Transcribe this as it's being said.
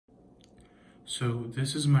So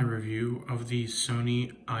this is my review of the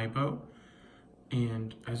Sony Aibo,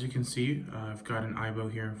 and as you can see, I've got an Aibo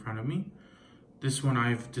here in front of me. This one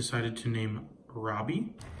I've decided to name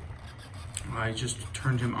Robbie. I just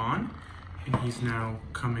turned him on and he's now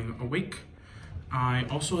coming awake. I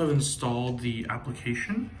also have installed the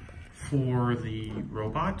application for the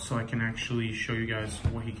robot so I can actually show you guys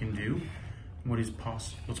what he can do, what's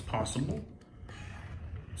possible.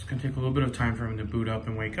 It's gonna take a little bit of time for him to boot up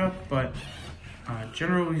and wake up, but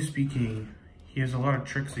generally speaking, he has a lot of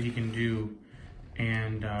tricks that he can do,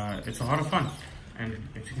 and it's a lot of fun. And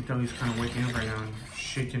as you can tell, he's kind of waking up right now and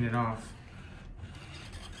shaking it off.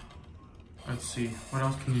 Let's see, what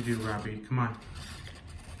else can you do, Robbie? Come on.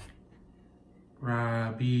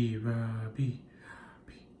 Robbie.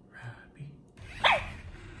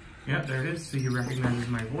 Yeah, there it is. See, he recognizes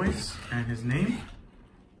my voice and his name.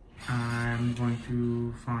 I'm going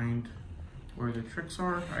to find where the tricks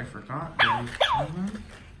are. I forgot.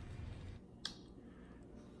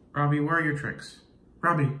 Robbie, where are your tricks?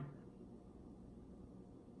 Robbie.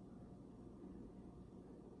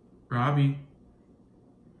 Robbie.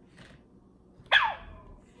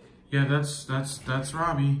 Yeah, that's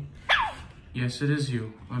Robbie. Yes, it is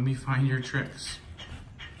you. Let me find your tricks.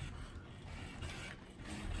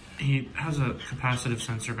 He has a capacitive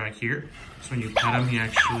sensor back here, so when you pet him, he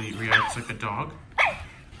actually reacts like a dog.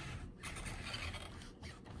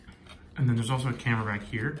 And then there's also a camera back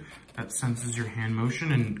here that senses your hand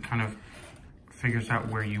motion and kind of figures out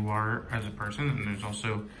where you are as a person. And there's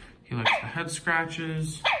also, he likes the head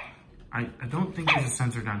scratches. I don't think there's a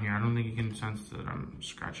sensor down here. I don't think he can sense that I'm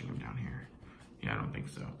scratching him down here. Yeah, I don't think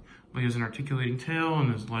so. But he has an articulating tail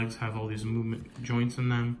and his legs have all these movement joints in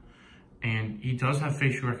them. And he does have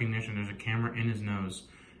facial recognition. There's a camera in his nose.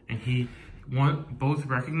 And he both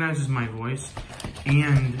recognizes my voice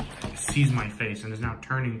and sees my face and is now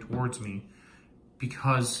turning towards me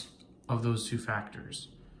because of those two factors.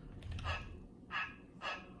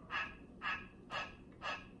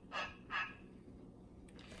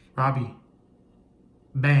 Robbie,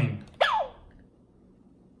 bang.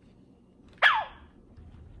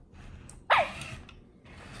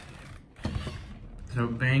 So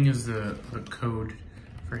bang is the code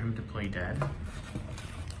for him to play dead.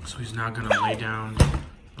 So he's now gonna lay down,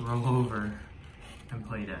 roll over, and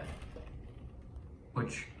play dead.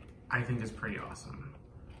 Which I think is pretty awesome.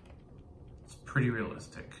 It's pretty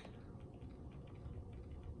realistic.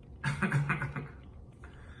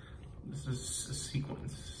 This is a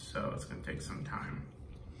sequence, so it's gonna take some time.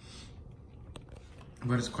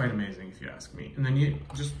 But it's quite amazing if you ask me. And then he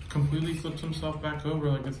just completely flips himself back over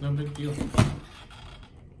like it's no big deal.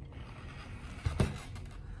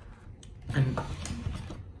 And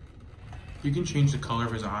you can change the color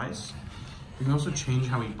of his eyes. You can also change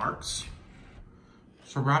how he barks.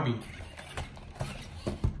 So Robbie.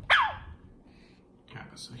 Yeah,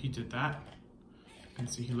 so he did that. And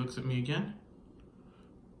see, he looks at me again.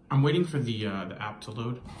 I'm waiting for the app to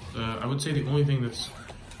load. I would say the only thing that's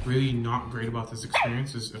really not great about this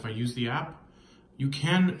experience is if I use the app, you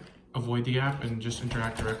can avoid the app and just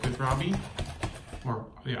interact directly with Robbie or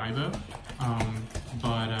the Aibo.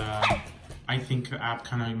 I think the app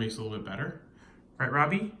kind of makes it a little bit better. Right,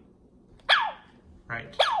 Robbie?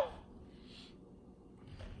 Right.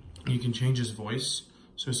 You can change his voice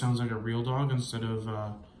so it sounds like a real dog instead of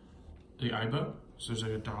the Aibo. So there's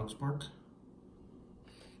like a dog's bark.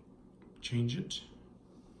 Change it.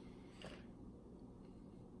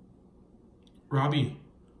 Robbie.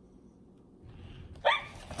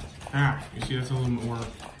 Ah, you see that's a little more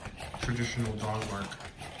traditional dog bark.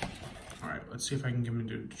 All right, let's see if I can get him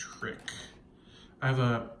to do a trick. I have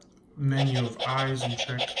a menu of eyes and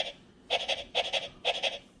trick.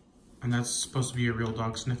 And that's supposed to be a real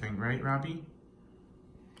dog sniffing, right, Robbie?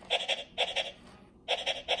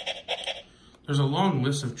 There's a long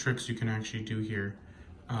list of tricks you can actually do here.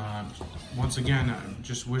 Once again, I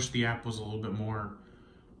just wish the app was a little bit more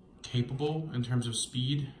capable in terms of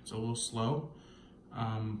speed. It's a little slow.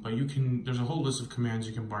 But there's a whole list of commands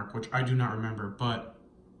you can bark, which I do not remember, but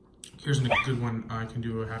here's a good one. I can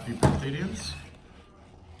do a happy birthday dance.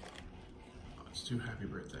 Let's do happy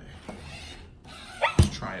birthday. Let's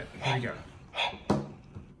try it. Here we go.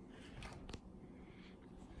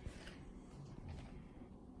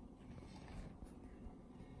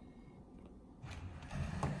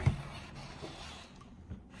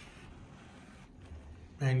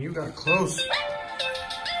 Man, you got close.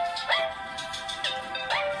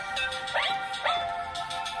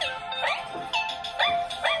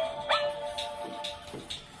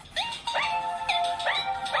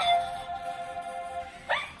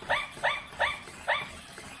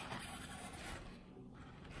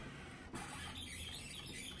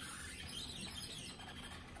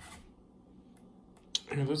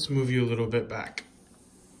 Here, let's move you a little bit back.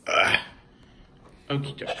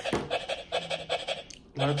 Okie doke.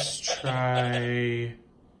 Let's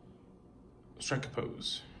strike a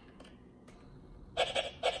pose.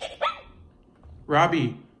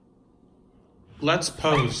 Robbie, let's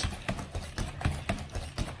pose.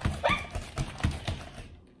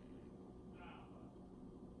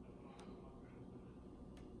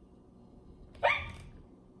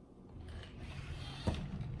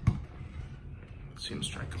 Let's see him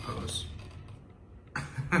strike a pose.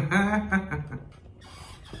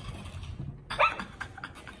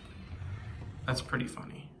 That's pretty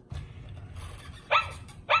funny.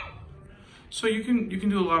 So you can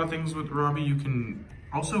do a lot of things with Robbie. You can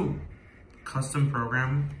also custom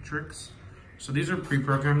program tricks. So these are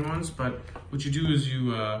pre-programmed ones, but what you do is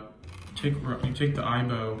you take the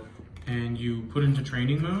Aibo and you put into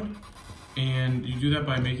training mode, and you do that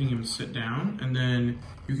by making him sit down, and then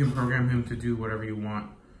you can program him to do whatever you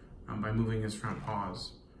want by moving his front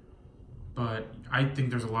paws. But I think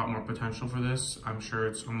there's a lot more potential for this. I'm sure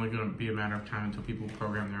it's only gonna be a matter of time until people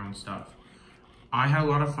program their own stuff. I had a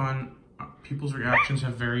lot of fun. People's reactions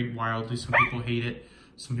have varied wildly. Some people hate it,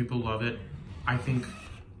 some people love it. I think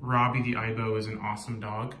Robbie the Aibo is an awesome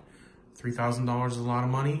dog. $3,000 is a lot of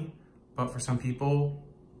money, but for some people,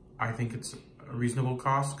 I think it's a reasonable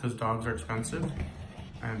cost because dogs are expensive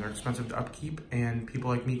and they're expensive to upkeep, and people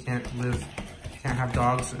like me can't have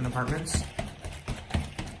dogs in apartments.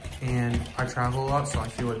 And I travel a lot, so I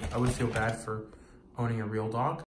feel like I would feel bad for owning a real dog.